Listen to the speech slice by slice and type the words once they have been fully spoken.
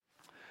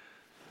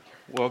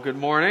Well, good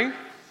morning.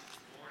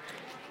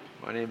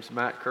 My name's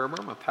Matt Kerber.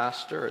 I'm a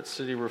pastor at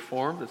City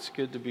Reformed. It's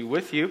good to be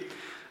with you.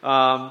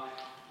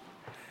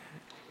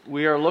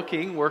 We are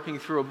working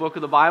through a book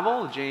of the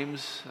Bible,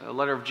 a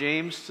letter of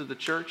James to the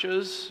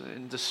churches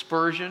in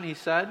dispersion, he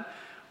said.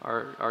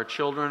 Our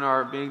children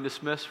are being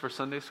dismissed for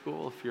Sunday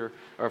school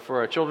or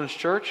for a children's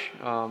church.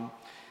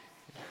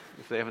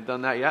 If they haven't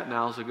done that yet,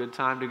 now's a good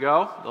time to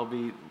go. They'll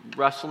be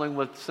wrestling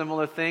with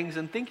similar things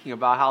and thinking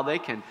about how they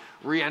can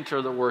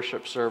re-enter the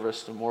worship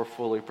service to more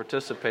fully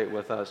participate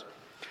with us.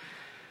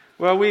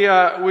 Well, we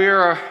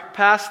are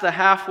past the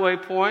halfway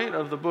point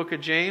of the book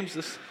of James.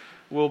 This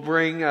will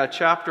bring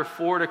chapter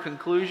 4 to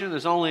conclusion.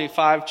 There's only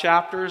 5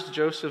 chapters.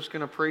 Joseph's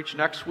going to preach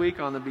next week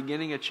on the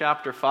beginning of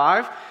chapter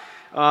 5.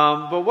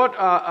 But what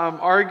I'm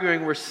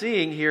arguing we're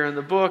seeing here in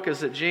the book is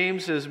that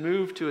James has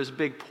moved to his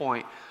big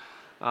point.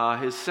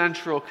 His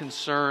central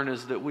concern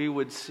is that we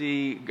would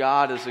see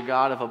God as a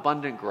God of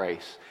abundant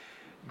grace.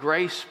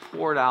 Grace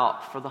poured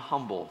out for the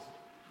humble.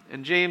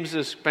 And James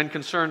has been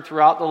concerned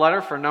throughout the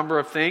letter for a number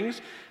of things.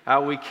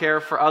 How we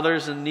care for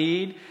others in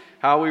need,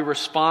 how we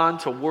respond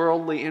to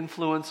worldly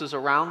influences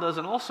around us,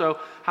 and also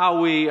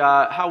how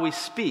we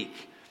speak.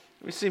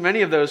 We see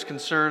many of those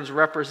concerns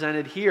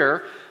represented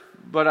here.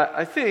 But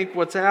I think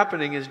what's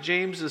happening is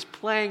James is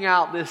playing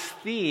out this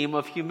theme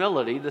of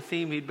humility, the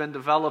theme he'd been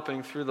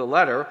developing through the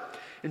letter,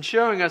 and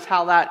showing us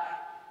how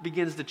that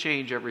begins to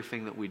change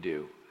everything that we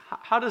do.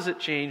 How does it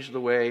change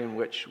the way in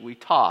which we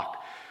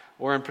talk?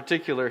 Or in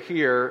particular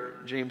here,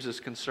 James is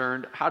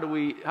concerned, how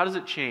does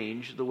it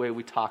change the way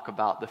we talk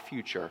about the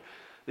future?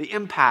 The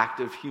impact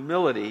of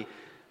humility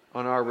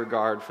on our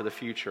regard for the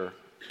future.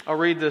 I'll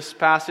read this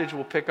passage.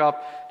 We'll pick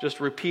up just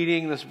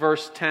repeating this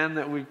verse 10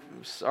 that we've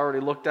already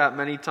looked at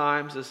many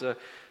times,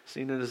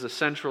 seen it as a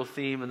central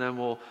theme, and then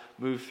we'll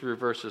move through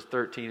verses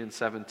 13 and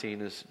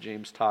 17 as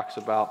James talks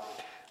about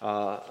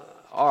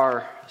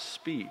our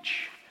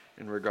speech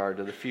in regard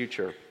to the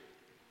future.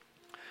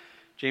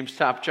 James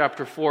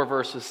chapter 4,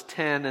 verses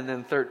 10 and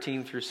then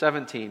 13 through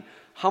 17.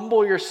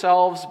 Humble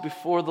yourselves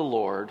before the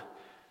Lord,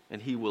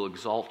 and he will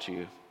exalt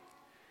you.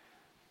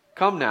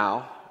 Come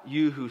now,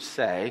 you who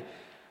say,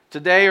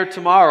 today or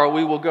tomorrow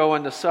we will go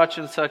into such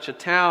and such a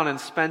town and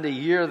spend a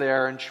year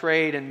there and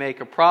trade and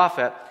make a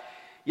profit,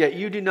 yet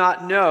you do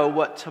not know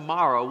what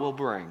tomorrow will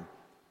bring.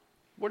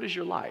 What is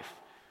your life?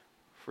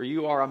 For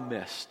you are a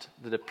mist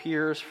that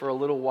appears for a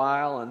little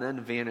while and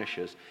then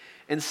vanishes.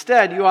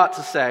 Instead, you ought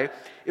to say,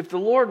 if the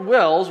Lord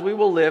wills, we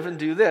will live and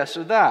do this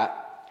or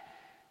that.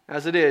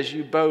 As it is,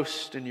 you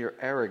boast in your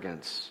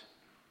arrogance.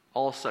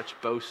 All such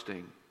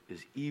boasting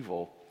is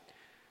evil.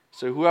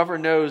 So whoever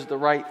knows the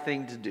right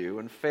thing to do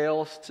and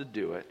fails to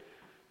do it,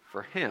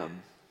 for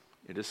him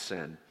it is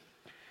sin.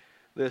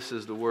 This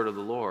is the word of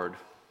the Lord.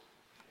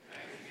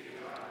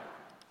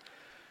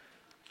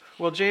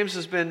 Well, James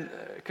has been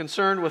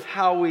concerned with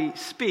how we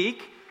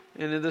speak.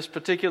 And in this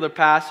particular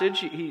passage,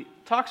 he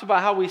talks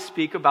about how we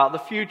speak about the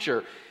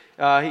future.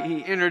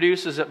 He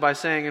introduces it by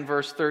saying in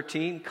verse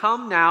 13,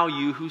 come now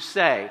you who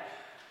say.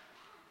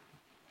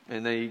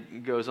 And then he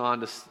goes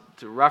on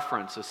to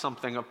reference as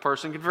something a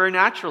person could very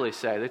naturally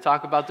say. They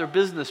talk about their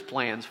business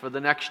plans for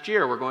the next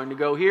year. We're going to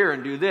go here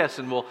and do this,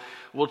 and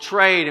we'll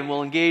trade, and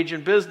we'll engage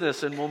in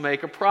business, and we'll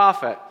make a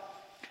profit.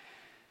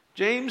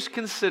 James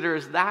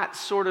considers that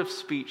sort of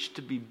speech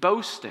to be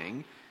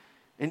boasting,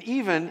 and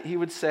even, he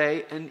would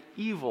say, an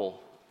evil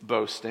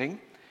boasting.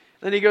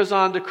 Then he goes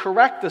on to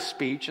correct the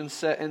speech and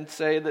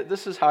say that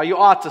this is how you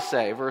ought to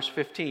say. Verse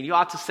 15, you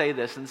ought to say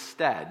this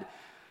instead.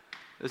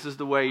 This is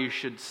the way you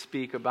should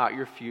speak about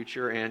your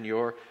future and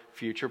your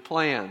future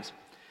plans.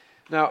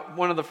 Now,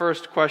 one of the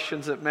first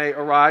questions that may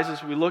arise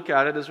as we look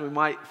at it is we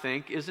might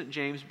think, isn't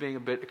James being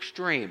a bit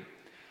extreme?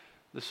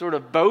 The sort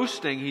of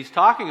boasting he's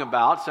talking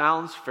about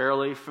sounds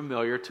fairly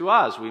familiar to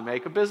us. We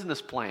make a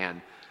business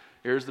plan.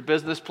 Here's the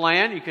business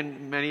plan.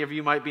 Many of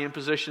you might be in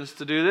positions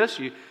to do this.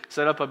 You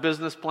set up a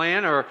business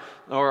plan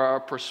or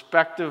a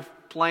prospective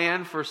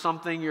plan for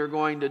something you're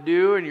going to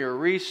do in your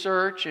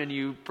research, and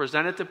you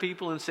present it to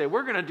people and say,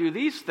 we're going to do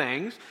these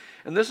things,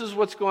 and this is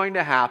what's going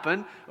to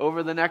happen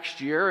over the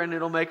next year, and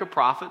it'll make a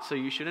profit, so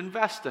you should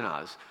invest in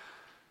us.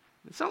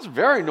 It sounds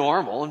very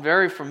normal and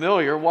very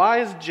familiar. Why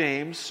is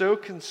James so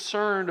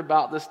concerned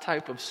about this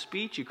type of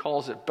speech? He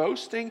calls it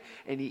boasting,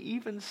 and he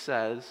even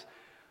says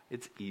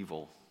it's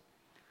evil.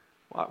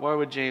 Why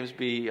would James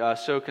be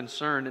so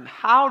concerned? And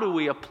how do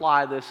we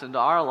apply this into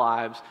our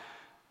lives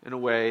in a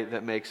way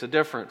that makes a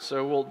difference?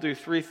 So we'll do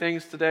 3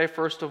 things today.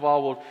 First of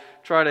all, we'll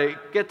try to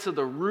get to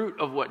the root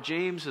of what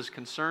James is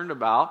concerned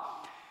about.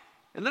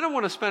 And then I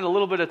want to spend a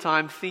little bit of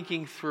time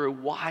thinking through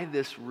why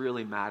this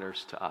really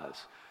matters to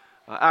us.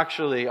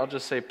 Actually, I'll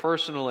just say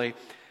personally,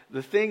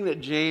 the thing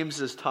that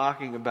James is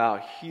talking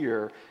about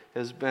here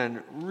has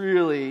been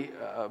really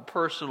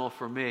personal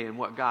for me and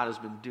what God has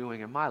been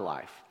doing in my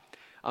life.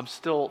 I'm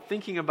still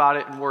thinking about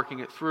it and working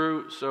it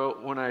through, so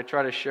when I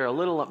try to share a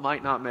little, it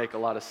might not make a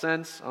lot of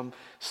sense. I'm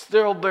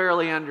still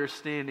barely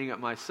understanding it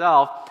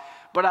myself,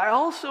 But I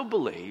also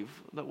believe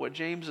that what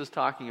James is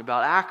talking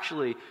about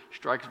actually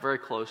strikes very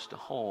close to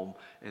home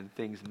and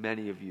things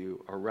many of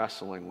you are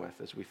wrestling with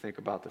as we think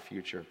about the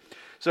future.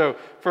 So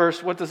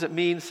first, what does it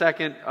mean?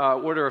 Second,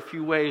 what are a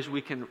few ways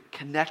we can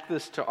connect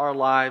this to our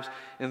lives?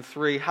 And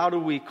three, how do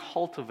we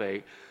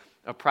cultivate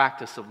a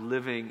practice of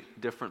living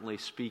differently,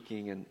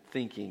 speaking and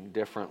thinking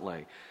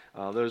differently?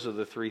 Those are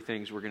the three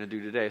things we're going to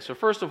do today. So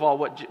first of all,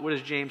 what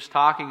is James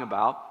talking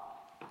about?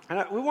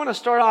 And we want to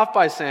start off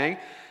by saying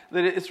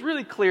that it's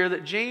really clear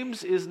that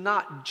James is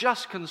not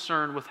just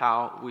concerned with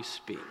how we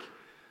speak.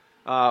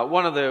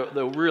 One of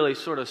the really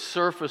sort of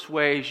surface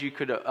ways you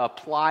could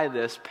apply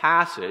this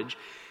passage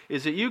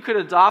is that you could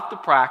adopt the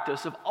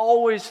practice of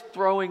always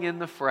throwing in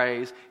the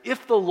phrase,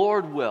 "if the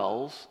Lord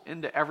wills,"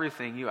 into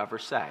everything you ever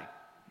say.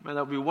 And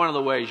that would be one of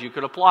the ways you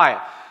could apply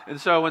it. And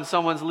so when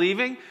someone's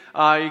leaving,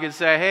 you can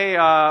say, "Hey,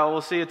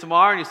 we'll see you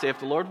tomorrow," and you say, "if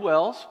the Lord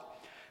wills."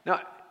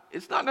 Now,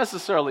 it's not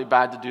necessarily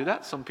bad to do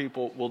that. Some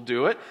people will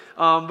do it.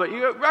 But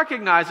you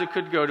recognize it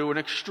could go to an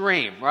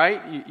extreme,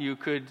 right? You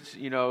could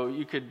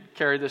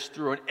carry this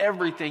through in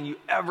everything you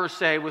ever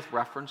say with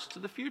reference to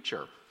the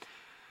future.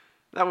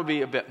 That would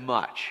be a bit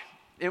much.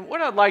 And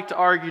what I'd like to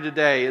argue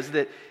today is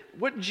that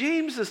what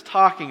James is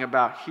talking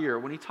about here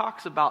when he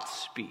talks about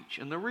speech,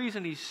 and the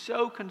reason he's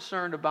so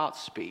concerned about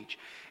speech,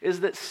 is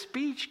that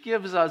speech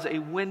gives us a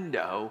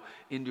window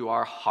into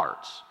our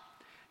hearts.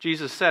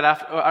 Jesus said,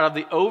 out of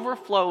the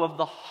overflow of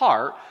the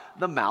heart,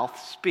 the mouth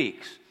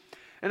speaks.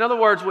 In other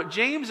words, what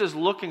James is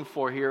looking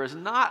for here is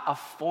not a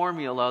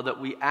formula that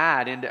we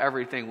add into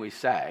everything we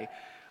say,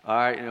 all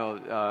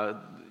right,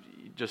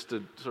 just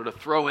to sort of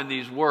throw in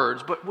these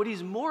words, but what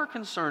he's more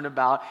concerned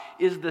about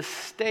is the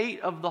state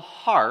of the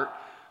heart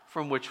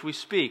from which we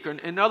speak.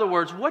 In other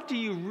words, what do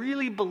you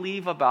really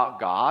believe about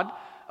God,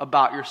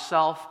 about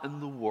yourself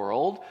and the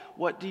world?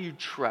 What do you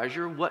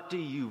treasure? What do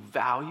you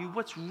value?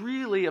 What's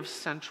really of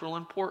central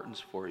importance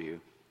for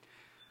you?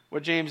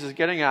 What James is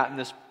getting at in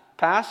this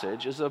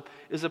passage is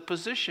a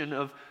position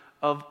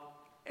of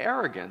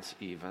arrogance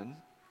even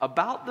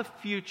about the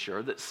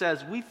future that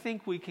says we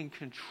think we can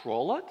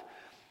control it,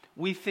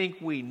 we think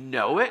we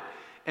know it,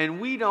 and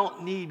we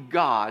don't need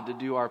God to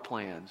do our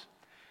plans.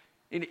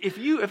 And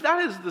if that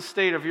is the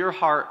state of your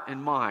heart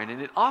and mind,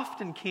 and it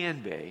often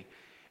can be,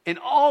 and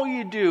all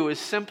you do is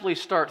simply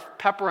start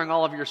peppering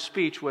all of your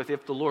speech with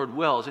 "if the Lord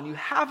wills," and you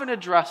haven't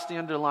addressed the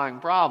underlying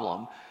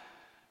problem,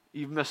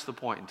 you've missed the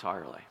point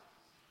entirely.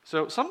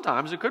 So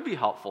sometimes it could be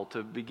helpful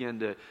to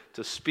begin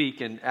to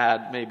speak and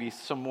add maybe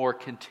some more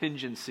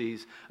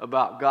contingencies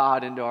about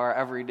God into our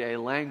everyday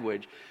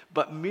language.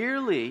 But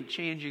merely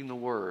changing the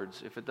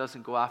words, if it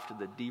doesn't go after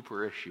the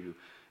deeper issue,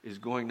 is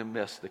going to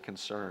miss the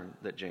concern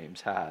that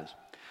James has.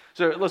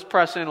 So let's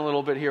press in a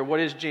little bit here. What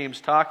is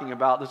James talking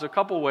about? There's a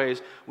couple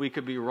ways we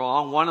could be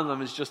wrong. One of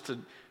them is just to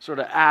sort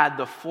of add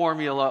the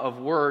formula of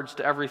words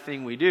to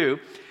everything we do.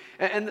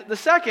 And the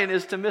second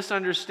is to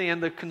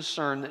misunderstand the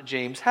concern that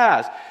James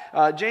has.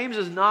 James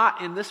is not,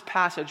 in this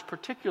passage,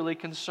 particularly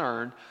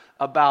concerned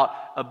about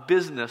a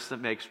business that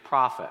makes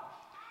profit.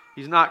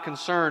 He's not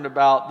concerned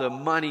about the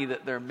money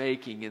that they're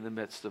making in the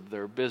midst of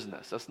their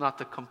business. That's not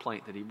the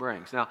complaint that he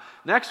brings. Now,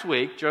 next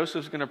week,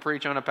 Joseph's going to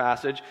preach on a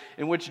passage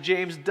in which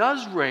James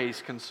does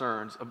raise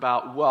concerns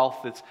about wealth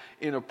that's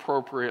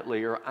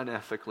inappropriately or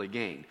unethically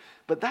gained.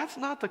 But that's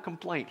not the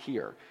complaint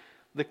here.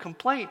 The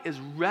complaint is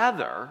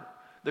rather,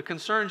 the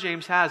concern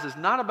James has is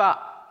not about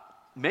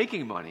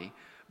making money,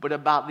 but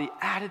about the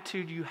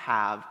attitude you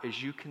have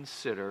as you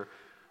consider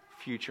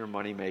future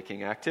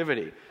money-making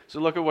activity. So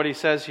look at what he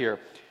says here.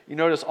 You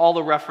notice all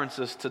the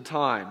references to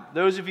time.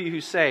 Those of you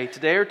who say,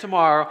 "today or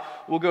tomorrow,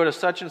 we'll go to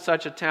such and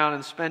such a town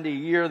and spend a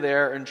year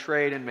there and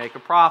trade and make a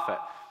profit."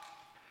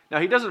 Now,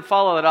 he doesn't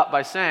follow that up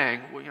by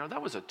saying, "well,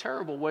 that was a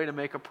terrible way to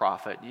make a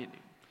profit."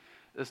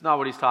 That's not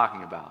what he's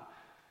talking about.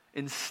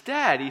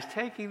 Instead, he's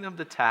taking them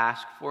to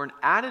task for an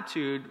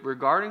attitude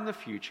regarding the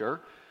future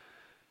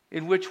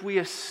in which we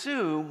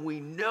assume we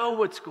know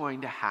what's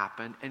going to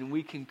happen and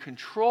we can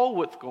control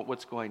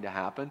what's going to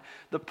happen.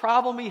 The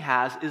problem he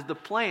has is the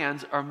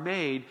plans are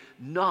made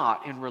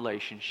not in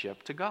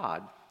relationship to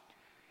God.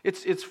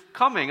 It's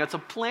a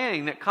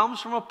planning that comes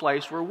from a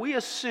place where we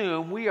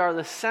assume we are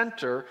the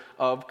center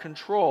of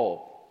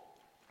control.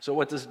 So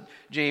what does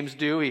James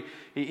do?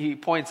 He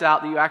points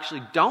out that you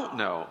actually don't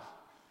know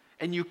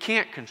and you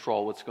can't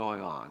control what's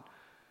going on.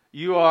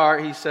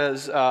 He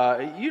says,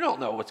 you don't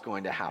know what's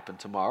going to happen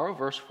tomorrow,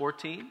 verse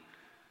 14.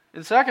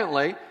 And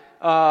secondly,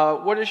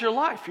 what is your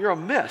life? You're a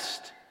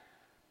mist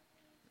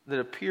that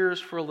appears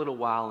for a little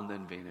while and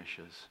then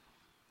vanishes.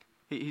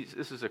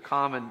 This is a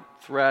common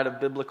thread of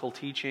biblical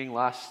teaching.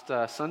 Last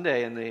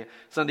Sunday in the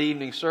Sunday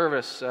evening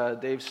service,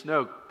 Dave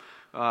Snoke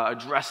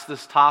addressed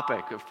this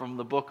topic from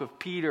the book of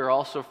Peter,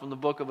 also from the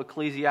book of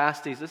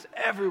Ecclesiastes. It's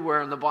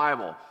everywhere in the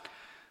Bible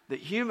that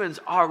humans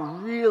are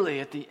really,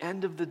 at the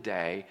end of the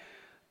day,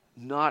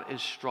 not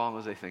as strong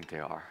as they think they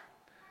are.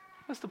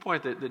 That's the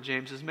point that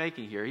James is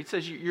making here. He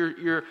says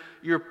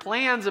your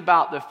plans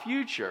about the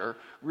future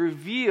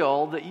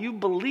reveal that you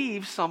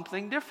believe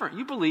something different.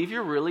 You believe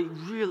you're really,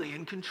 really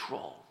in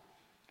control.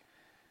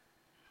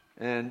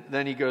 And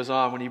then he goes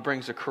on when he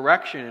brings a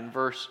correction in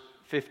verse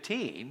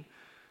 15.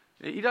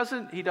 He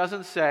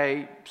doesn't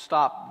say,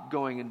 stop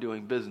going and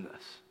doing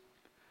business.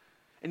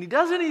 And he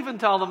doesn't even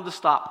tell them to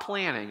stop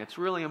planning. It's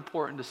really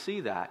important to see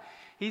that.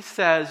 He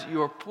says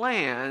your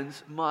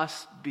plans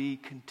must be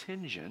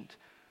contingent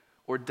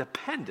or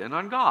dependent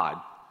on God.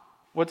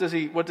 What does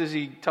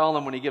he tell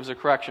them when he gives a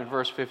correction?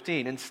 Verse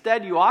 15.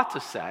 Instead, you ought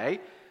to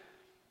say,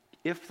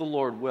 if the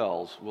Lord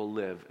wills, we'll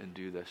live and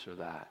do this or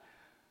that.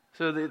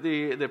 So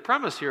the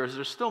premise here is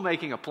they're still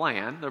making a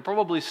plan. They're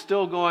probably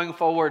still going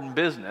forward in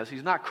business.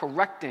 He's not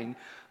correcting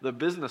the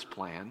business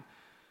plan.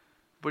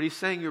 But he's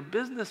saying your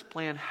business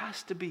plan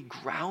has to be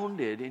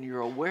grounded in your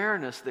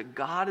awareness that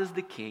God is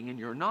the king and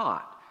you're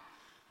not.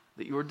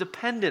 That you're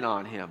dependent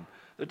on him.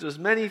 That there's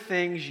many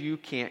things you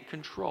can't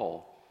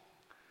control.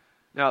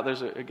 Now,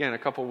 there's, again, a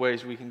couple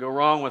ways we can go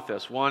wrong with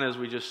this. One is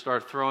we just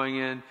start throwing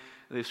in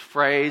this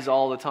phrase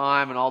all the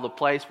time and all the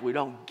place. We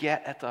don't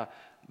get at the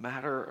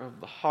matter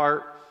of the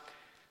heart.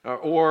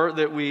 Or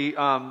that we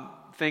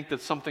think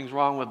that something's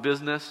wrong with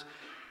business.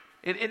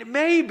 And it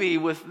may be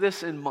with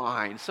this in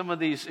mind, some of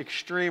these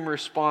extreme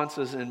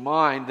responses in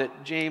mind,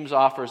 that James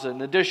offers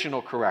an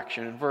additional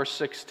correction. In verse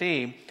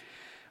 16,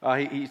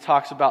 he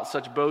talks about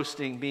such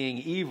boasting being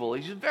evil.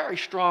 He's using very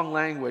strong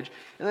language.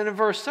 And then in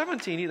verse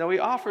 17, he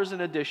offers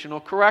an additional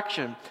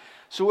correction.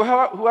 So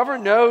whoever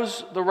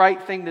knows the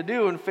right thing to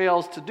do and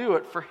fails to do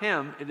it, for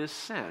him it is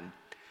sin.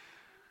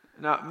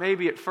 Now,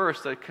 maybe at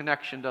first the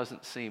connection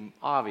doesn't seem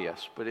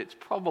obvious, but it's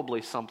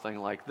probably something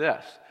like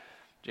this.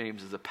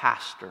 James is a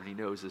pastor, and he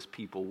knows his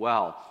people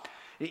well.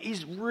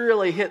 He's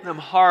really hitting them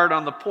hard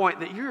on the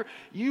point that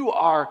you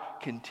are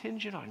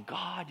contingent on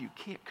God. You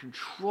can't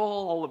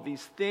control all of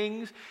these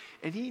things.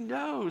 And he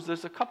knows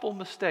there's a couple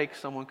mistakes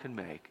someone can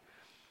make.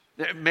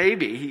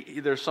 Maybe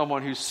there's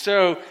someone who's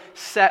so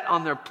set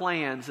on their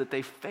plans that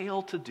they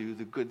fail to do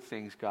the good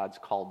things God's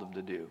called them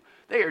to do.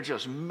 They are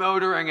just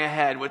motoring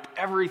ahead with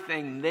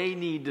everything they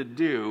need to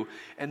do,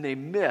 and they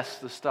miss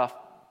the stuff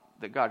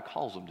that God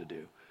calls them to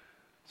do.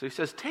 So he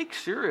says, take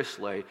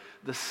seriously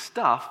the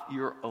stuff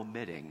you're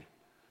omitting.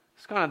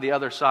 It's kind of the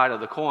other side of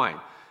the coin.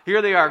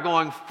 Here they are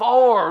going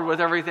forward with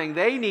everything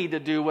they need to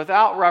do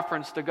without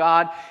reference to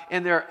God,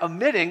 and they're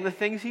omitting the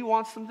things he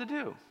wants them to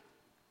do.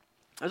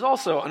 There's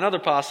also another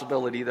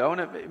possibility, though,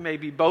 and it may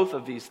be both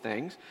of these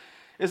things,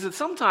 is that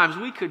sometimes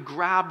we could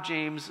grab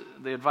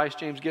the advice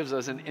James gives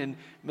us, and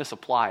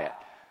misapply it.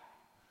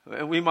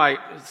 And we might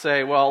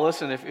say, well,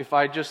 listen, if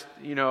I'm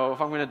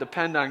going to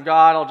depend on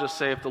God, I'll just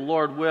say if the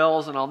Lord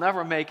wills, and I'll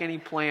never make any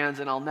plans,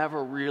 and I'll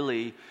never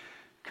really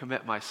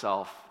commit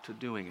myself to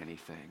doing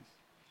anything.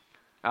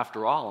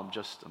 After all, I'm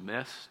just a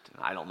mist,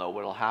 and I don't know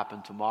what will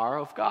happen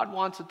tomorrow. If God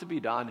wants it to be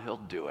done, he'll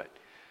do it.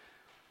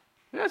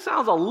 It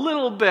sounds a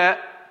little bit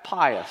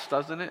pious,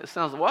 doesn't it? It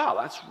sounds, wow,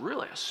 that's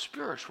really a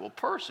spiritual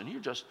person. You're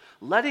just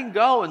letting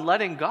go and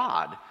letting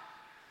God.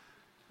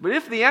 But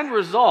if the end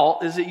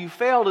result is that you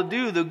fail to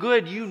do the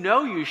good you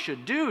know you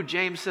should do,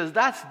 James says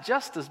that's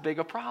just as big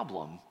a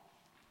problem.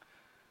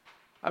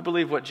 I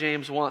believe what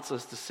James wants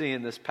us to see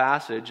in this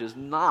passage is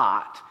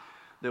not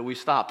that we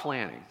stop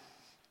planning,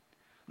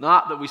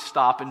 not that we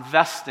stop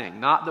investing,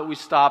 not that we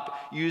stop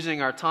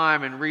using our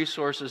time and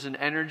resources and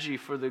energy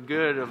for the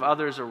good of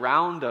others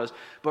around us,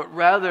 but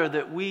rather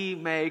that we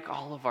make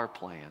all of our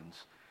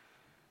plans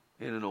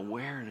in an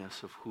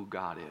awareness of who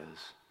God is.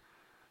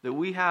 That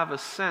we have a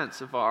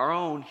sense of our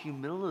own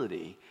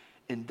humility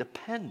and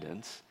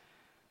dependence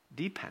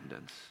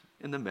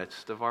in the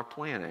midst of our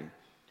planning.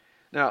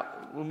 Now,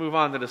 we'll move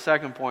on to the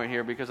second point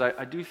here, because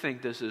I do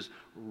think this is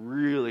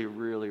really,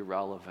 really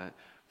relevant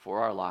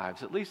for our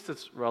lives. At least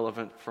it's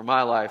relevant for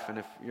my life, and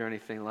if you're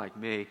anything like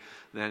me,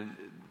 then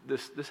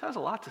this has a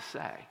lot to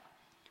say.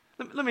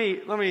 Let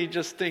me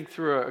just think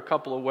through a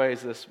couple of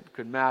ways this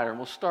could matter, and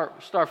we'll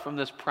start from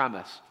this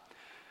premise.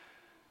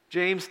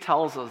 James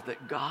tells us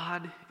that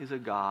God is a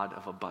God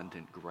of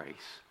abundant grace.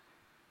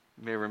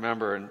 You may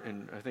remember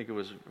in I think it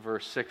was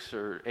verse 6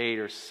 or 8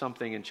 or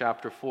something in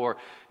chapter 4,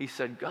 he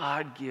said,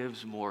 God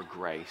gives more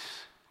grace.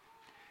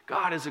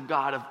 God is a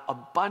God of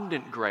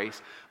abundant grace,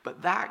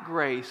 but that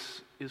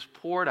grace is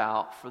poured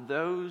out for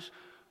those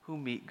who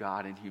meet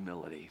God in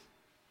humility.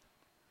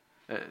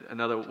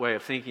 Another way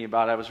of thinking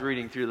about it, I was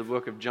reading through the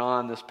book of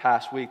John this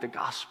past week, the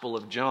Gospel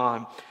of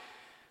John.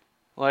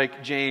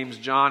 Like James,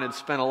 John had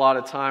spent a lot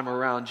of time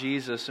around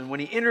Jesus, and when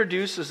he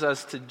introduces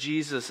us to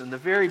Jesus in the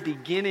very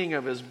beginning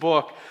of his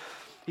book,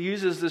 he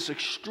uses this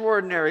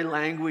extraordinary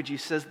language. He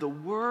says, the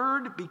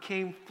Word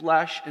became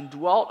flesh and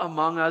dwelt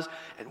among us,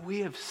 and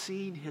we have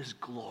seen his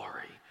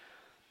glory.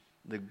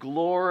 The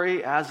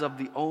glory as of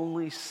the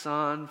only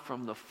Son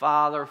from the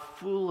Father,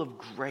 full of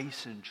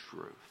grace and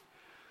truth.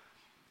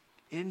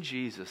 In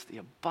Jesus, the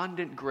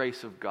abundant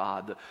grace of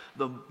God,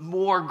 the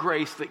more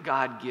grace that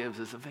God gives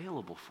is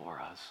available for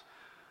us.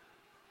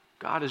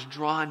 God has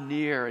drawn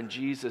near in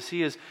Jesus.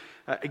 He has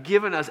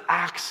given us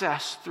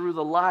access through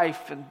the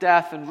life and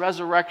death and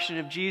resurrection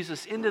of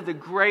Jesus into the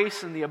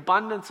grace and the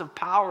abundance of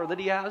power that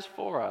he has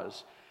for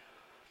us.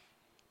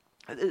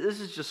 This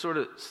is just sort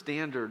of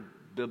standard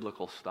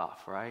biblical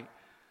stuff, right?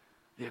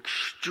 The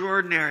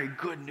extraordinary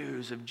good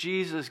news of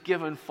Jesus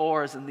given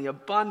for us and the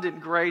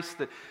abundant grace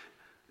that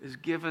is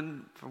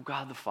given from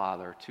God the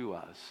Father to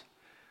us.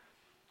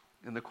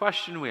 And the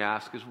question we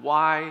ask is,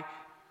 why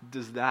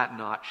does that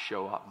not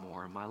show up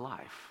more in my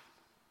life?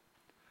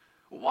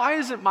 Why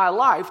isn't my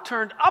life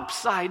turned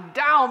upside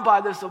down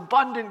by this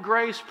abundant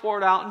grace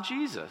poured out in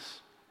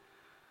Jesus?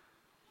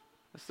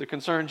 That's the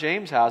concern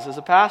James has as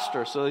a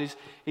pastor. So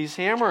he's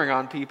hammering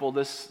on people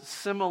this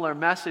similar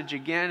message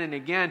again and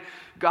again.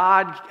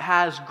 God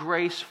has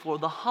grace for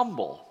the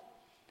humble.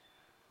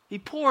 He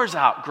pours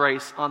out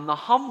grace on the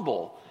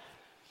humble.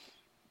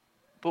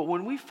 But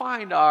when we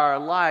find our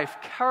life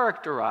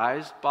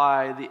characterized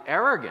by the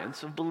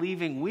arrogance of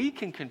believing we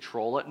can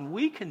control it and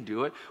we can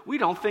do it, we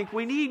don't think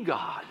we need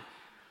God.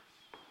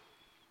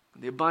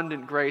 The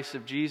abundant grace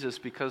of Jesus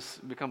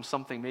becomes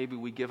something maybe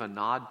we give a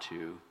nod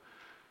to.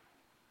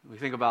 We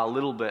think about a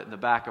little bit in the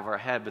back of our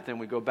head, but then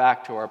we go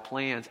back to our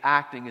plans,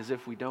 acting as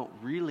if we don't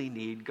really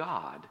need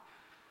God.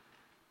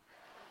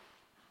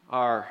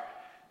 Our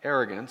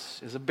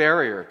arrogance is a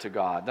barrier to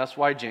God. That's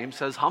why James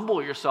says,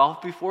 humble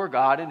yourself before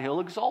God and He'll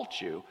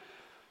exalt you.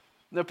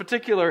 The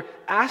particular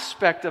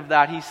aspect of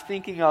that he's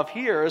thinking of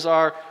here is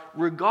our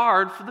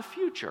regard for the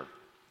future.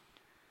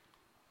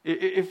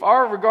 If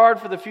our regard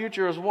for the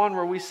future is one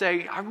where we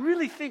say, I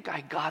really think I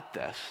got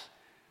this,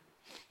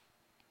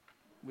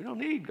 we don't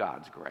need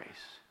God's grace.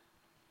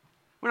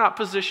 We're not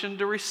positioned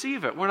to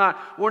receive it. We're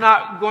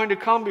not going to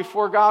come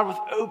before God with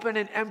open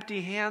and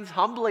empty hands,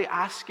 humbly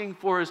asking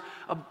for His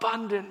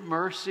abundant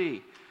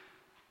mercy,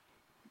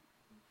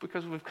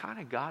 because we've kind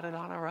of got it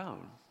on our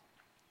own.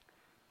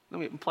 Let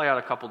me play out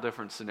a couple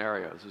different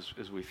scenarios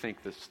as we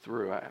think this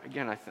through.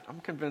 I'm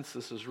convinced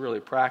this is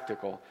really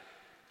practical.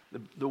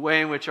 The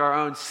way in which our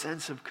own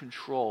sense of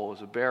control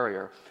is a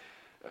barrier.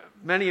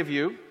 Many of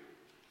you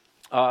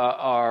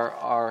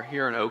are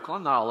here in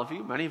Oakland, not all of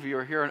you. Many of you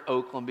are here in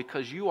Oakland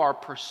because you are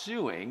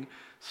pursuing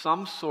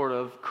some sort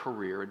of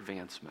career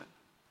advancement.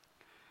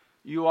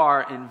 You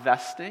are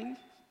investing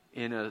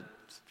in a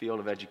field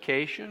of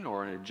education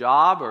or in a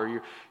job,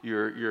 or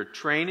you're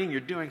training.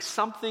 You're doing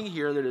something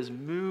here that is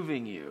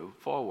moving you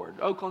forward.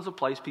 Oakland's a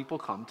place people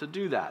come to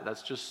do that.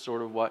 That's just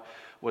sort of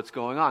what's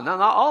going on. Now,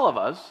 not all of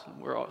us.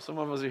 Some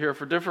of us are here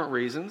for different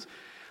reasons.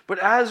 But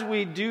as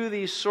we do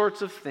these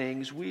sorts of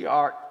things, we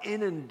are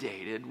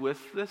inundated with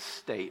the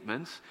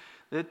statements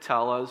that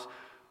tell us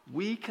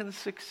we can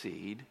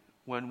succeed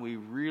when we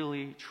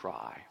really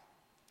try.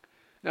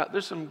 Now,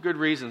 there's some good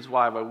reasons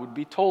why I would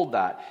be told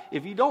that.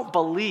 If you don't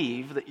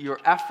believe that your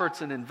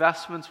efforts and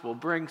investments will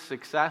bring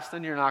success,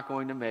 then you're not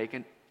going to make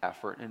an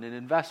effort and an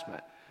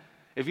investment.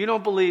 If you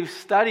don't believe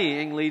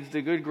studying leads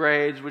to good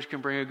grades, which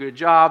can bring a good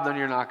job, then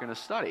you're not going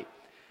to study.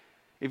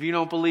 If you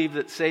don't believe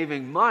that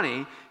saving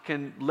money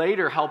can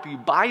later help you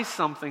buy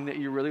something that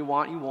you really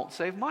want, you won't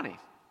save money.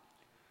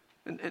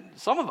 And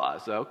some of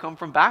us, though, come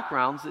from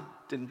backgrounds that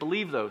didn't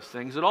believe those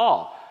things at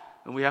all.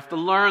 And we have to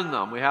learn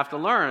them. We have to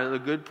learn the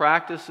good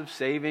practice of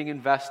saving,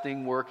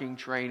 investing, working,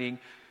 training,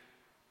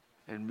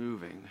 and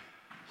moving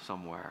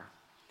somewhere.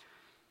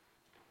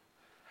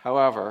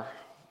 However,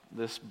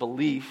 this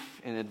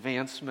belief in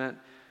advancement,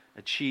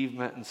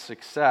 achievement, and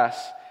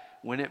success,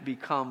 when it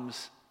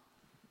becomes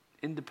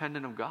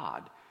independent of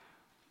God,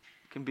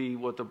 can be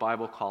what the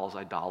Bible calls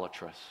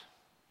idolatrous.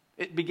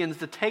 It begins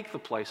to take the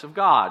place of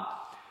God.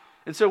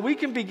 And so we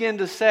can begin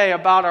to say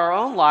about our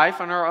own life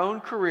and our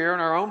own career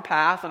and our own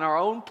path and our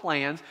own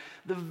plans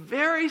the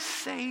very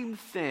same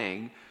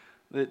thing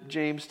that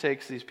James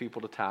takes these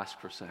people to task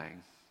for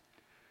saying.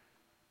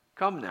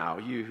 Come now,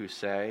 you who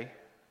say,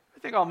 I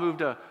think I'll move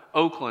to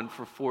Oakland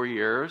for 4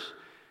 years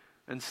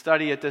and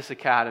study at this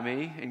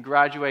academy and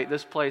graduate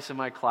this place in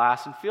my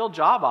class and field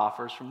job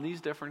offers from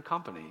these different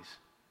companies.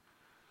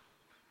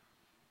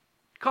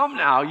 Come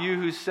now, you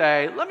who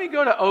say, let me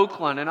go to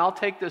Oakland and I'll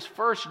take this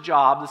first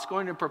job that's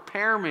going to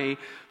prepare me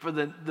for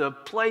the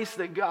place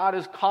that God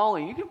is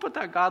calling. You can put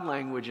that God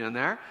language in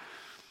there.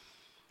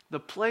 The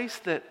place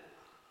that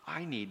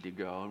I need to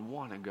go and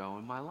want to go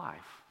in my life.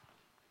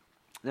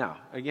 Now,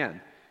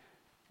 again,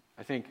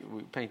 I think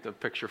we paint the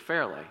picture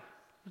fairly.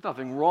 There's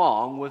nothing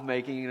wrong with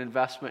making an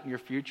investment in your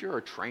future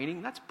or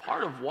training. That's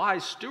part of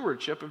wise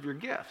stewardship of your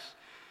gifts.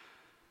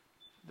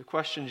 The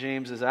question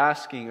James is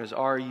asking is,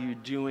 are you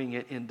doing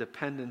it in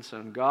dependence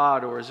on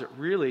God, or is it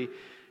really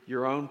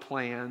your own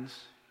plans,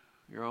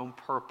 your own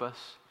purpose,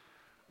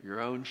 your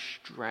own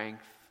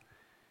strength,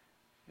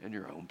 and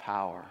your own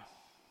power?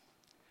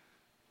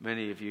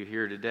 Many of you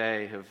here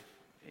today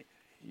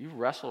you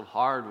wrestled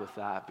hard with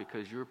that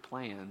because your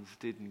plans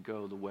didn't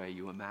go the way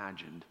you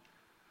imagined.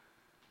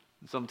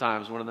 And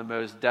sometimes one of the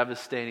most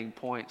devastating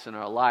points in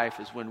our life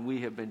is when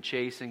we have been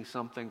chasing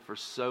something for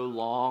so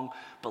long,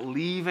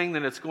 believing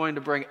that it's going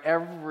to bring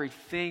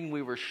everything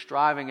we were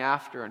striving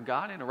after, and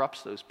God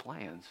interrupts those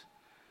plans.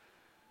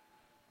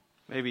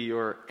 Maybe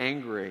you're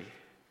angry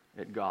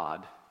at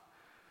God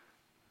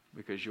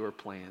because your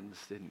plans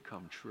didn't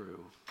come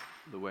true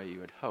the way you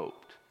had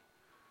hoped.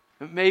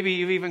 Maybe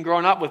you've even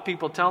grown up with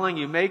people telling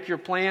you, make your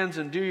plans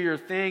and do your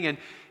thing, and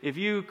if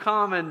you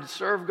come and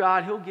serve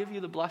God, He'll give you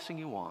the blessing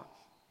you want.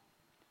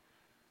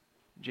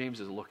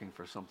 James is looking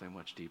for something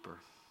much deeper.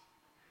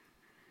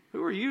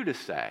 Who are you to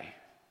say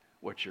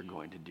what you're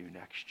going to do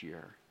next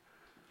year?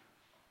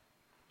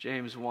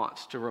 James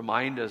wants to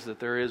remind us that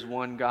there is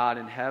one God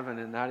in heaven,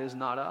 and that is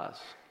not us.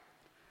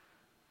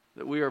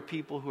 That we are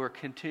people who are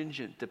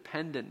contingent,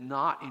 dependent,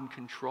 not in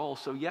control.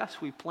 So yes,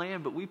 we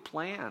plan, but we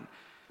plan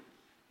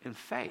in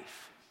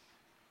faith,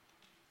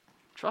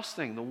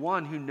 trusting the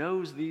one who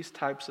knows these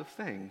types of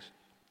things.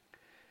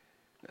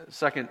 The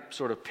second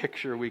sort of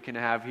picture we can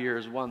have here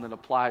is one that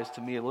applies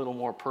to me a little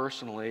more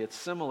personally. It's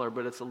similar,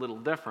 but it's a little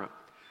different.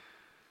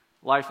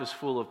 Life is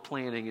full of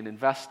planning and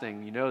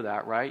investing. You know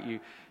that, right?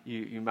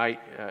 You might,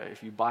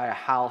 if you buy a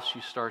house,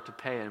 you start to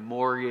pay a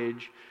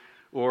mortgage,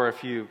 or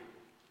if you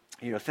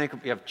think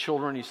you have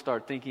children, you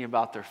start thinking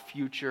about their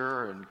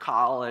future and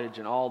college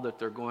and all that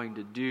they're going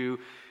to do.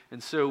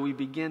 And so we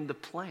begin to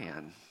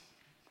plan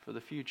for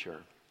the future.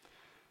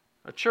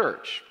 A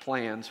church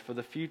plans for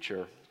the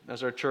future.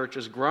 As our church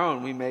has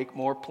grown, we make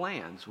more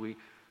plans. We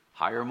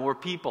hire more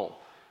people.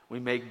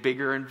 We make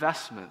bigger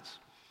investments.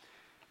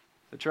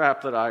 The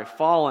trap that I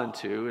fall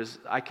into is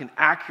I can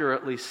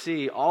accurately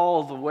see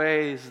all the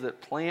ways that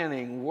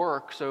planning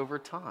works over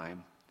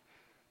time.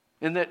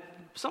 And that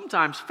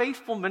sometimes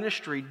faithful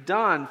ministry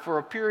done for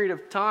a period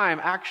of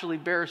time actually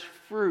bears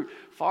fruit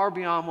far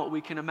beyond what we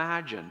can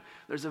imagine.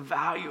 There's a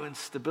value in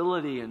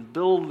stability and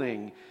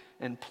building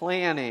and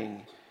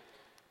planning.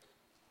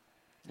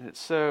 And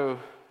it's so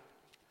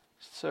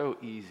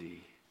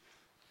easy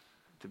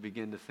to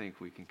begin to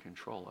think we can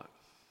control it.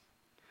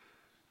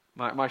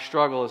 My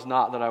struggle is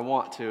not that I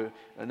want to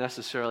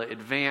necessarily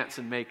advance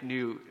and make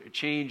new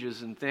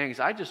changes and things.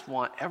 I just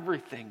want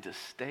everything to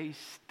stay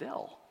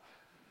still.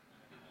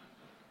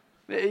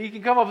 You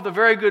can come up with a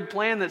very good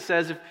plan that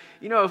says,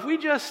 if we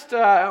just, we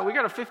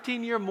got a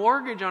 15-year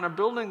mortgage on a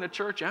building the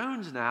church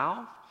owns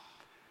now,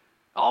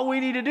 all we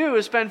need to do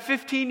is spend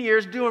 15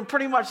 years doing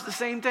pretty much the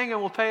same thing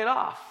and we'll pay it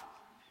off.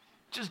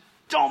 Just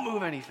don't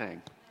move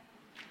anything.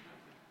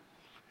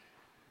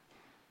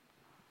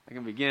 I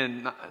can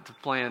begin to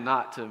plan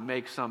not to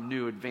make some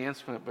new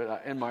advancement,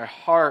 but in my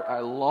heart I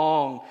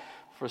long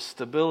for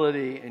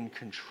stability and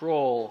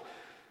control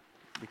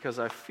because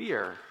I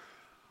fear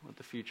what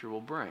the future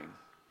will bring.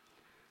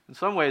 In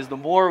some ways, the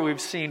more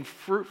we've seen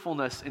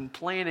fruitfulness in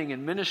planning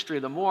and ministry,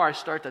 the more I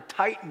start to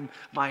tighten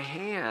my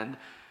hand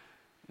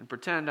and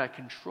pretend I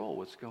control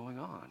what's going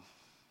on.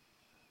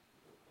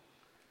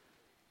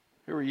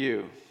 Who are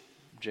you?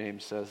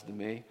 James says to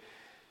me.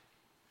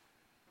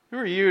 Who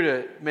are you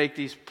to make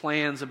these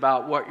plans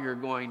about what you're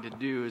going to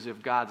do as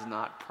if God's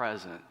not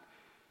present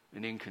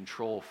and in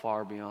control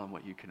far beyond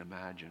what you can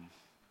imagine?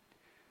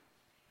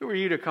 Who are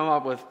you to come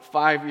up with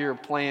 5-year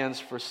plans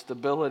for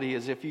stability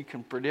as if you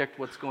can predict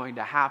what's going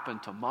to happen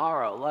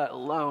tomorrow, let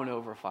alone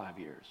over 5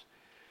 years?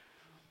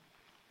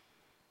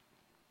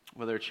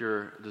 Whether it's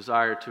your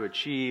desire to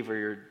achieve or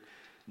your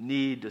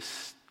need to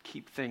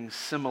keep things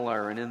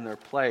similar and in their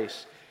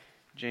place,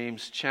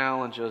 James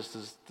challenges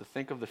us to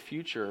think of the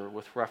future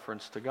with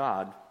reference to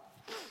God.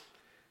 Let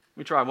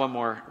me try one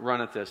more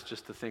run at this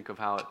just to think of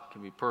how it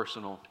can be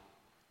personal.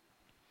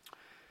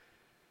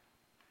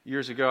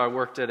 Years ago, I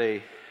worked at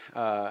a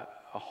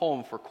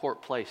home for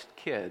court-placed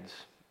kids.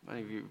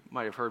 Many of you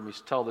might have heard me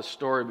tell this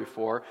story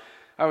before.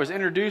 I was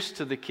introduced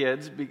to the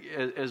kids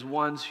as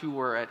ones who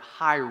were at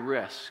high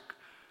risk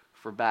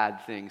for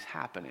bad things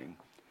happening.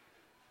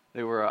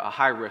 They were a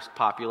high-risk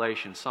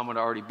population. Some had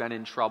already been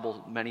in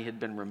trouble. Many had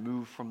been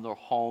removed from their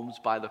homes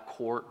by the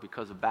court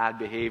because of bad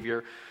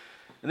behavior.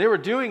 And they were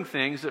doing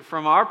things that,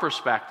 from our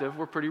perspective,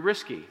 were pretty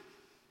risky,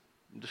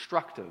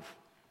 destructive,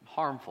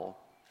 harmful.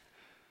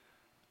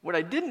 What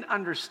I didn't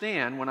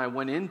understand when I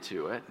went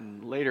into it,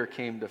 and later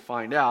came to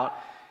find out,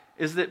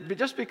 is that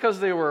just because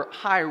they were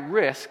high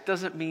risk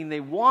doesn't mean they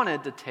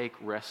wanted to take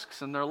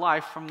risks in their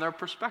life from their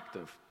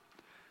perspective.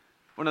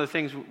 One of the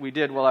things we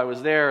did while I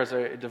was there is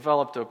I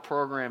developed a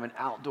program in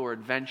outdoor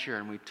adventure,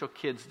 and we took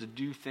kids to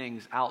do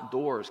things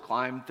outdoors,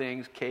 climb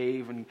things,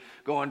 cave, and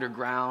go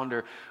underground,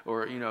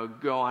 or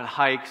go on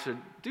hikes, or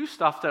do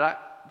stuff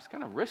that was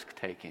kind of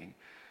risk-taking.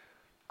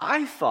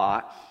 I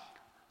thought,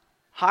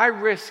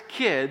 high-risk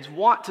kids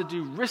want to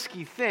do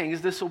risky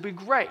things, this will be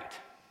great.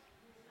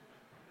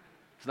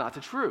 It's not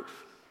the truth.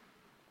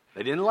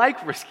 They didn't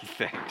like risky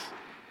things.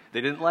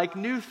 They didn't like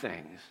new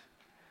things.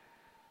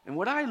 And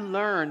what I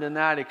learned in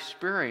that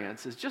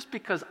experience is just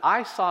because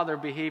I saw their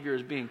behavior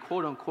as being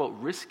quote-unquote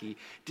risky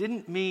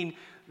didn't mean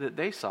that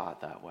they saw it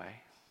that way.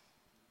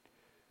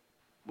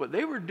 What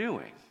they were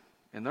doing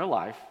in their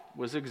life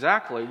was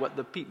exactly what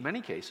many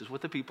cases,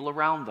 what the people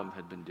around them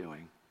had been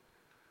doing.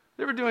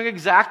 They were doing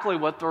exactly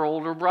what their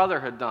older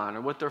brother had done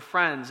or what their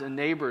friends and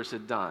neighbors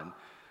had done.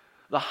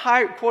 The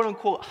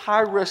quote-unquote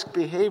high-risk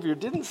behavior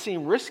didn't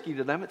seem risky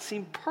to them. It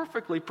seemed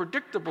perfectly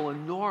predictable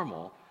and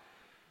normal,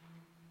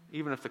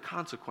 even if the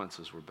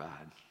consequences were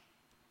bad.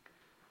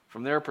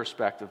 From their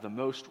perspective, the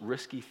most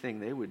risky thing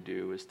they would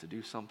do is to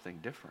do something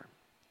different.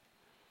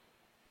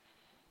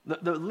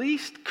 The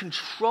least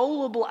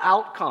controllable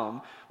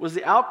outcome was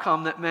the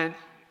outcome that meant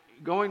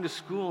going to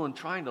school and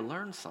trying to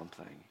learn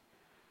something.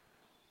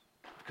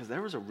 Because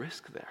there was a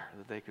risk there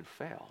that they could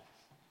fail.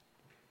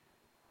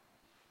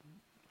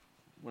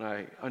 When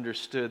I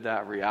understood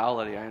that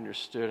reality, I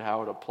understood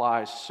how it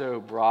applies so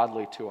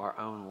broadly to our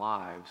own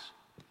lives.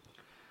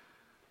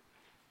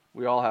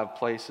 We all have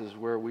places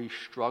where we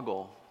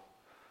struggle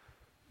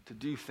to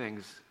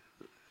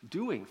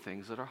doing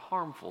things that are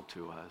harmful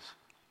to us.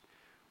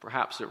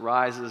 Perhaps it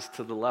rises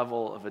to the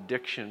level of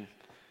addiction,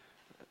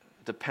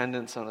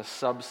 dependence on a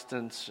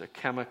substance, a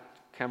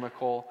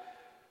chemical,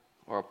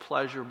 or a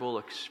pleasurable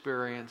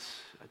experience,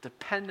 a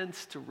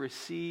dependence to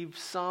receive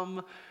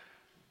some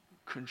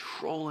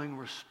controlling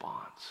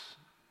response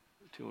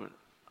to an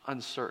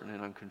uncertain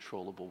and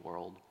uncontrollable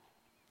world.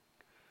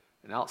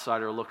 An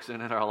outsider looks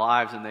in at our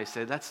lives and they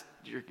say,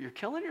 you're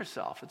killing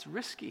yourself. It's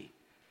risky.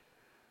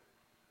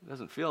 It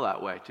doesn't feel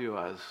that way to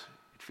us.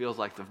 It feels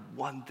like the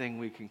one thing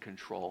we can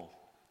control.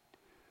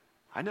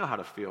 I know how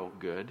to feel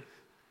good.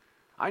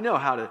 I know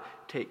how to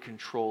take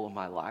control of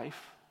my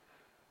life.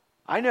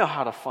 I know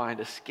how to find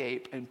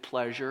escape and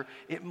pleasure.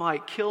 It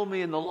might kill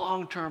me in the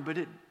long term, but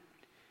it's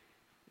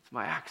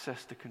my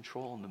access to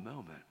control in the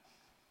moment.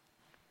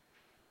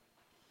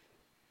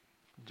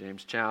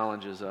 James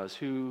challenges us,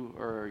 who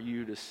are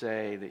you to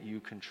say that you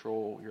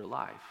control your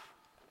life?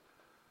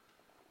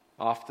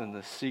 Often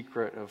the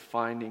secret of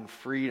finding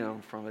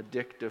freedom from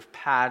addictive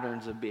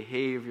patterns of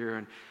behavior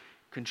and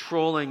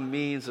controlling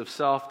means of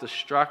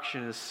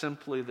self-destruction is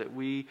simply that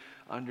we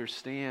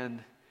understand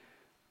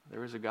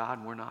there is a God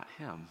and we're not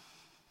Him.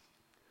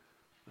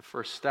 The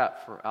first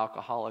step for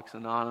Alcoholics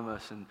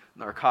Anonymous and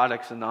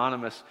Narcotics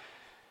Anonymous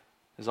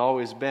has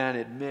always been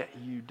admit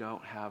you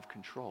don't have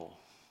control.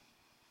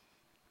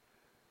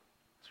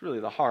 It's really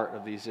the heart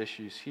of these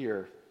issues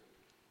here.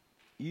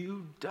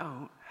 You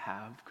don't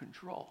have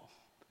control.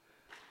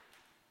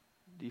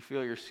 Do you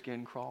feel your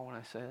skin crawl when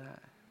I say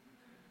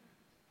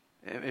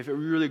that? If it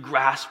really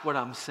grasps what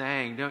I'm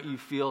saying, don't you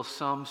feel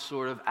some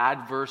sort of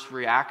adverse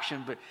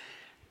reaction? But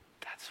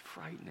that's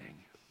frightening.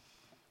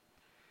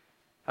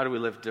 How do we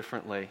live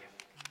differently?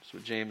 That's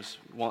what James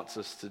wants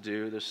us to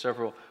do. There's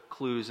several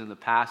clues in the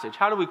passage.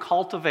 How do we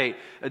cultivate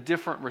a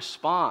different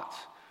response?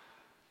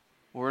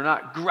 We're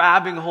not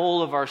grabbing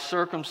hold of our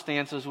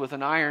circumstances with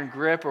an iron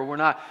grip, or we're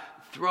not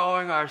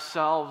throwing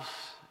ourselves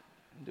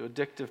into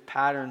addictive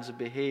patterns of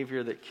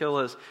behavior that kill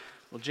us.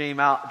 Well,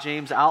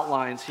 James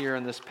outlines here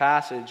in this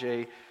passage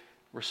a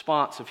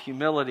response of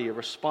humility, a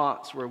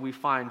response where we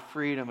find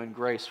freedom and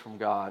grace from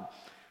God.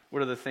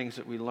 What are the things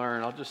that we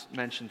learn? I'll just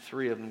mention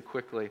three of them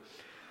quickly.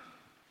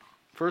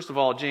 First of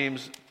all,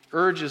 James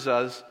urges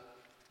us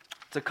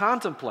to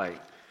contemplate,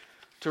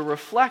 to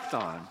reflect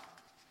on,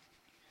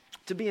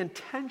 to be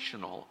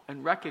intentional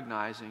in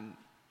recognizing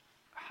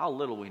how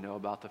little we know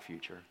about the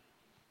future.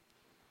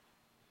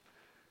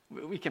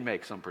 We can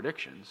make some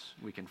predictions.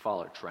 We can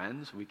follow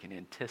trends. We can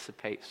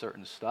anticipate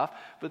certain stuff.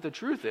 But the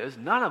truth is,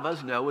 none of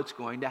us know what's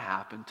going to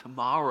happen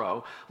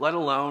tomorrow, let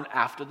alone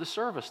after the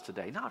service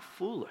today. Not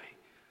fully.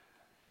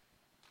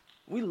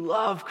 We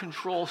love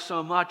control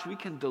so much, we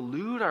can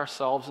delude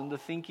ourselves into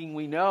thinking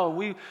we know.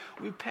 We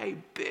pay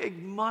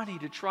big money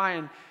to try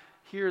and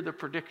hear the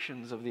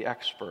predictions of the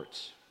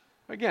experts.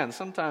 Again,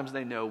 sometimes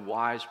they know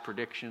wise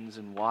predictions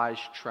and wise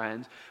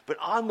trends, but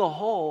on the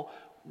whole,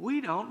 we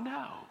don't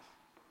know.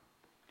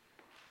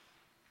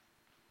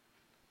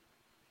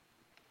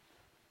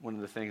 One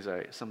of the things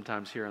I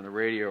sometimes hear on the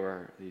radio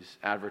are these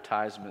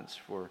advertisements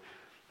for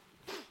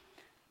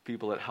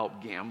people that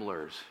help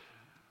gamblers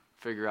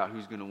figure out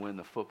who's going to win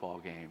the football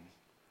game.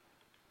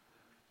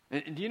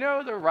 And do you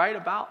know they're right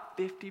about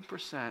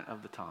 50%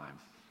 of the time?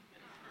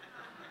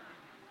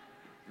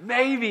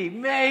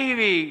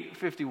 Maybe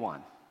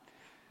 51.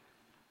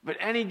 But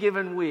any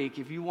given week,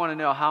 if you want to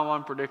know how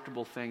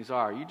unpredictable things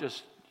are, you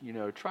just,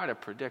 try to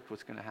predict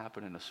what's going to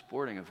happen in a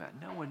sporting event.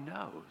 No one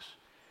knows.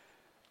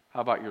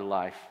 How about your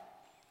life?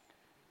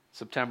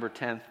 September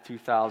 10th,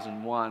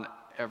 2001,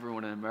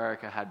 everyone in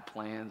America had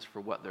plans for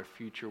what their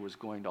future was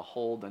going to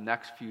hold the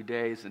next few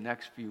days, the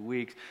next few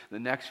weeks, the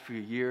next few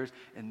years,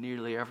 and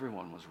nearly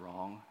everyone was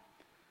wrong.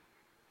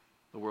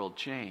 The world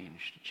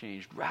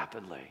changed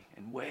rapidly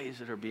in ways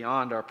that are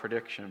beyond our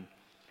prediction.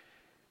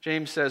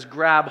 James says,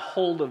 grab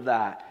hold of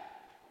that.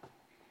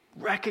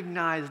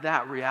 Recognize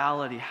that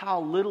reality,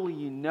 how little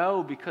you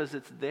know because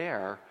it's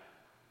there,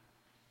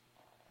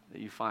 that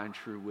you find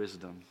true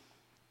wisdom.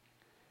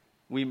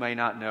 We may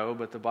not know,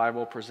 but the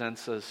Bible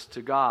presents us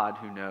to God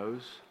who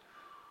knows.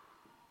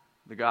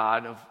 The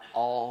God of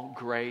all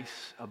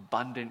grace,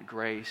 abundant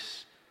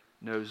grace,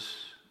 knows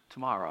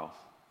tomorrow.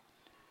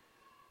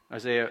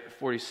 Isaiah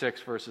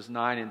 46 verses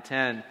 9 and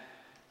 10,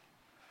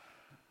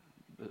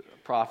 the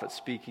prophet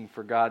speaking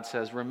for God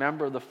says,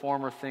 remember the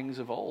former things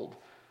of old.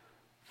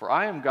 For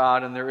I am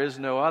God and there is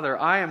no other.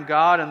 I am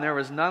God and there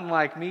is none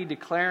like me,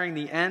 declaring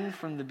the end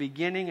from the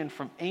beginning and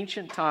from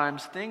ancient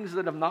times, things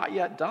that have not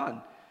yet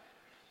done.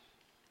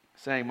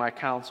 Saying, my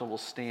counsel will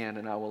stand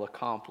and I will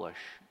accomplish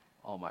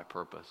all my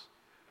purpose.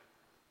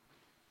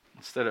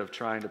 Instead of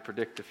trying to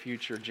predict the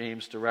future,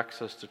 James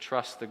directs us to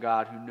trust the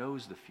God who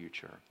knows the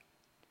future.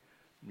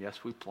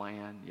 Yes, we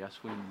plan. Yes,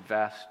 we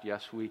invest.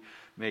 Yes, we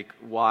make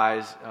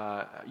wise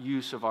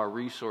use of our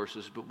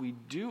resources, but we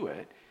do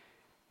it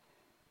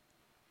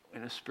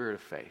in a spirit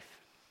of faith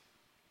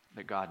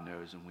that God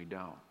knows and we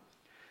don't.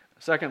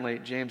 Secondly,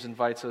 James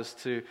invites us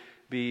to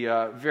be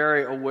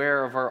very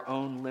aware of our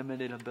own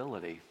limited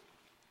ability.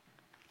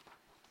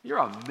 You're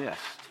a mist,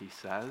 he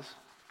says.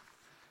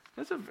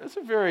 It's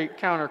a very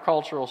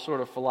countercultural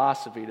sort of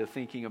philosophy to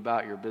thinking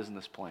about your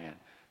business plan,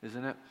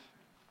 isn't it?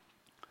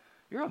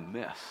 You're a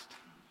mist.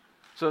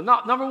 So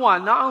number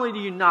one, not only do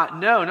you not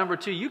know, number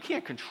two, you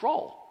can't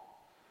control.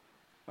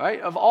 Right?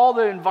 Of all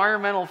the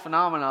environmental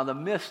phenomena, the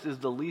mist is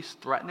the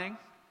least threatening.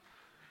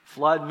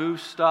 Flood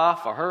moves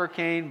stuff, a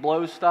hurricane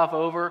blows stuff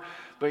over.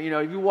 But,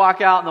 if you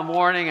walk out in the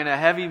morning and a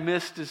heavy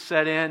mist is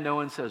set in, no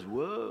one says,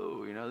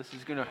 whoa,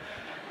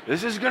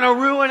 this is gonna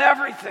ruin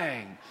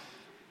everything.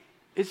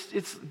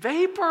 It's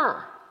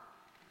vapor.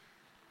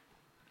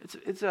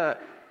 It's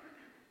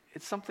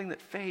something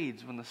that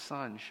fades when the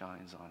sun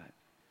shines on it.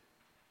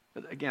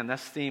 But again,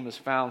 this theme is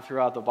found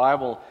throughout the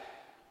Bible.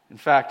 In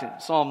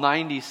fact, Psalm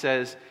 90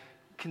 says,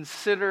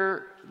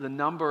 consider the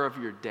number of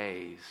your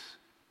days,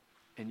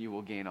 and you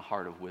will gain a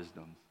heart of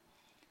wisdom.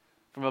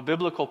 From a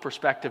biblical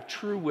perspective,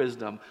 true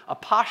wisdom, a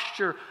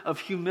posture of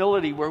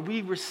humility where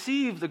we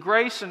receive the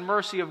grace and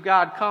mercy of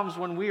God, comes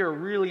when we are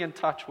really in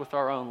touch with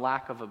our own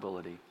lack of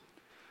ability.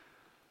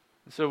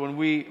 And so when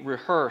we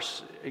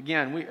rehearse,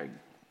 again, we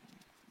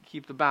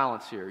keep the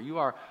balance here. You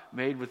are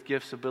made with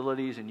gifts,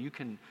 abilities, and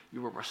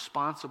you are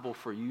responsible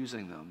for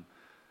using them.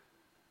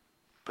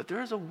 But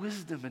there is a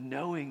wisdom in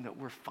knowing that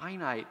we're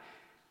finite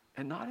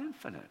and not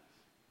infinite.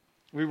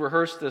 We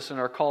rehearsed this in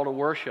our call to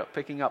worship,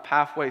 picking up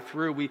halfway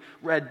through. We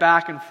read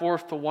back and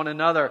forth to one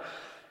another.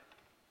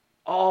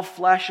 All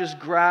flesh is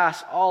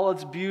grass, all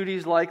its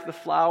beauties like the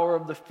flower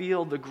of the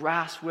field. The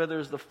grass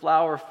withers, the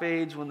flower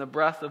fades when the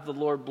breath of the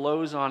Lord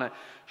blows on it.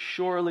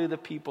 Surely the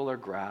people are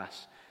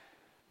grass.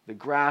 The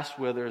grass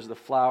withers, the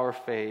flower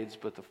fades,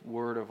 but the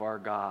word of our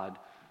God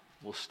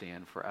will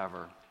stand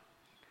forever.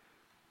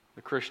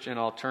 The Christian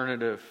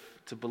alternative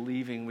to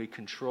believing we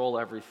control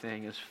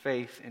everything is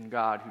faith in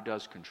God who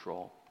does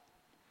control.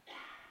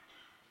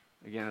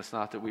 Again, it's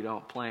not that we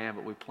don't plan,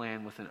 but we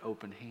plan with an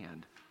open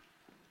hand.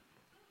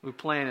 We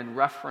plan in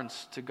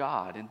reference to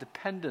God, in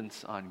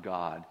dependence on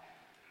God.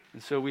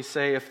 And so we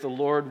say, if the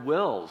Lord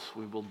wills,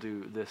 we will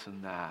do this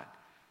and that.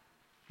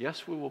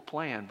 Yes, we will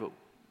plan, but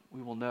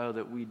we will know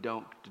that we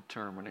don't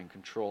determine and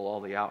control all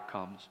the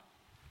outcomes.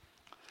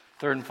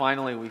 Third and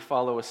finally, we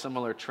follow a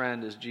similar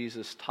trend as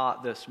Jesus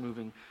taught this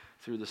moving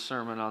through the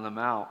Sermon on the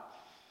Mount.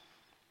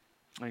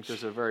 I think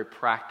there's a very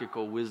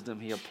practical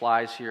wisdom he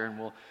applies here, and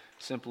we'll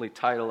simply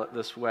title it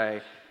this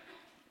way.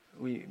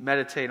 We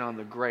meditate on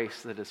the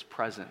grace that is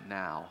present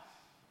now.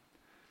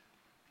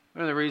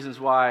 One of the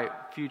reasons why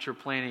future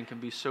planning can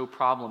be so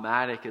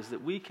problematic is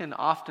that we can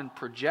often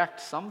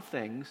project some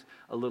things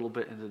a little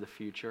bit into the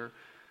future,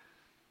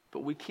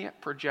 but we can't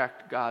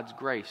project God's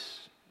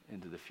grace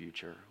into the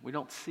future. We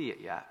don't see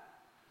it yet.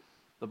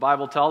 The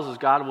Bible tells us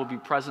God will be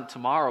present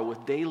tomorrow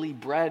with daily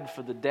bread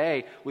for the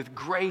day, with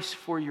grace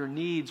for your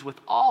needs, with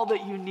all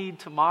that you need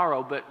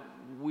tomorrow, but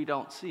we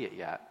don't see it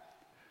yet.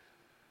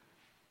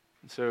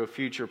 And so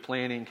future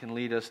planning can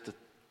lead us to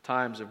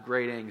times of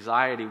great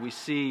anxiety. We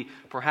see,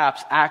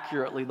 perhaps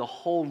accurately, the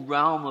whole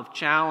realm of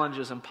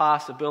challenges and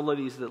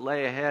possibilities that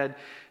lay ahead,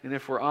 and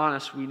if we're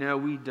honest, we know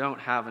we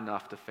don't have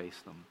enough to face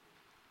them.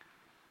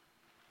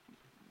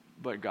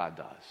 But God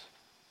does.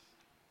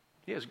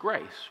 He has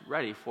grace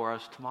ready for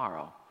us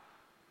tomorrow.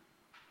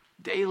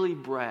 Daily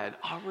bread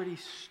already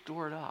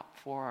stored up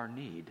for our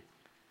need.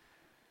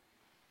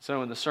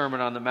 So in the Sermon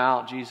on the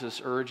Mount,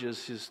 Jesus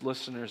urges his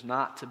listeners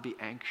not to be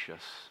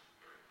anxious.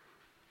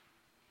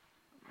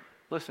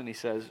 Listen, he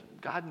says,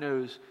 God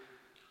knows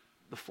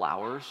the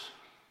flowers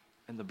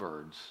and the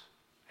birds,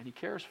 and he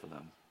cares for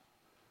them.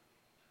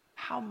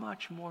 How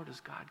much more does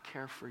God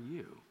care for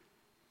you?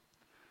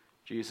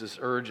 Jesus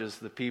urges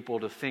the people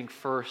to think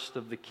first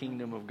of the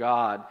kingdom of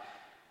God,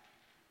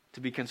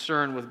 to be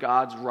concerned with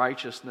God's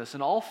righteousness,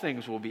 and all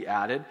things will be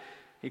added.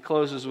 He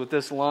closes with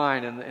this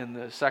line in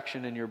the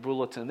section in your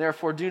bulletin.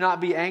 Therefore, do not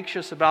be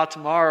anxious about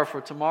tomorrow, for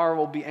tomorrow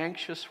will be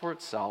anxious for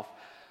itself.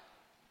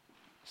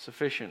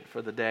 Sufficient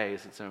for the day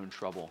is its own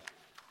trouble.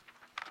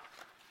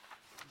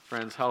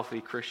 Friends,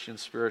 healthy Christian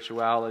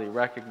spirituality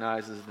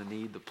recognizes the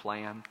need to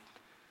plan,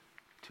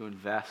 to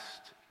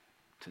invest,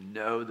 to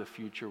know the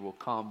future will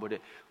come, but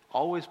it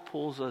always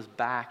pulls us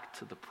back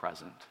to the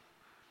present,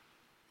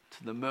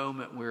 to the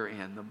moment we're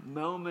in, the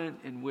moment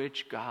in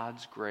which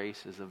God's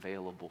grace is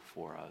available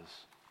for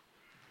us.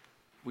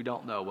 We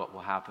don't know what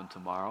will happen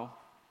tomorrow.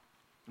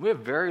 We have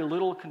very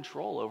little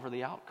control over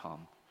the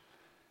outcome.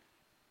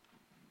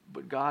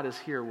 But God is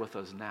here with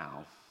us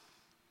now.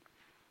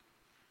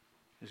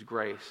 His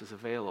grace is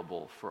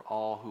available for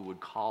all who would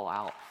call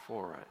out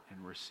for it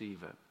and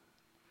receive it.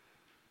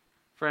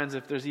 Friends,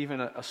 if there's even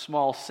a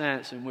small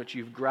sense in which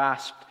you've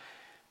grasped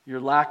your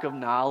lack of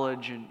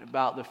knowledge and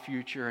about the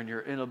future and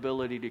your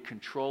inability to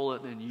control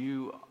it, then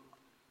you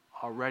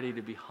are ready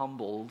to be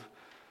humbled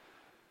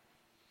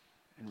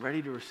and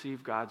ready to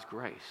receive God's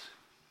grace.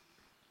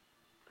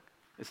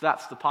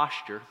 That's the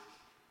posture.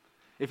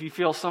 If you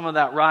feel some of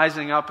that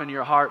rising up in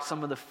your heart,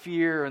 some of the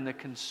fear and the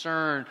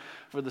concern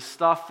for the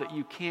stuff that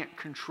you can't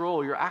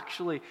control, you're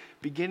actually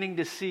beginning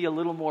to see a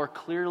little more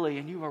clearly,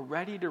 and you are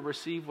ready to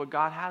receive what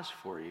God has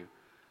for you.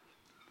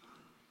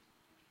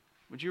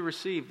 Would you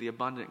receive the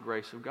abundant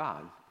grace of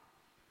God?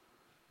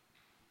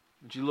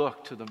 Would you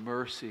look to the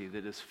mercy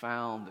that is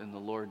found in the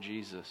Lord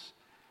Jesus,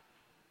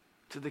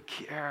 to the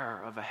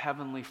care of a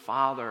heavenly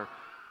Father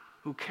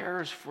who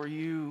cares for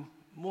you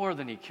more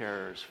than he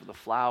cares for the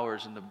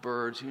flowers and the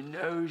birds, who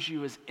knows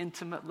you as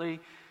intimately,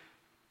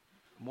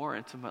 more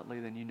intimately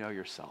than you know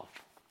yourself?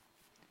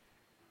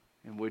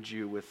 And would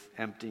you, with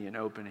empty and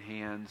open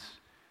hands,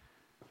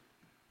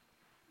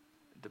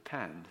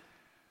 depend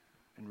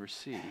and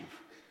receive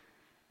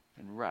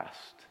and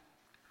rest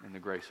in the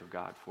grace of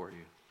God for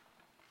you?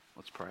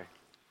 Let's pray.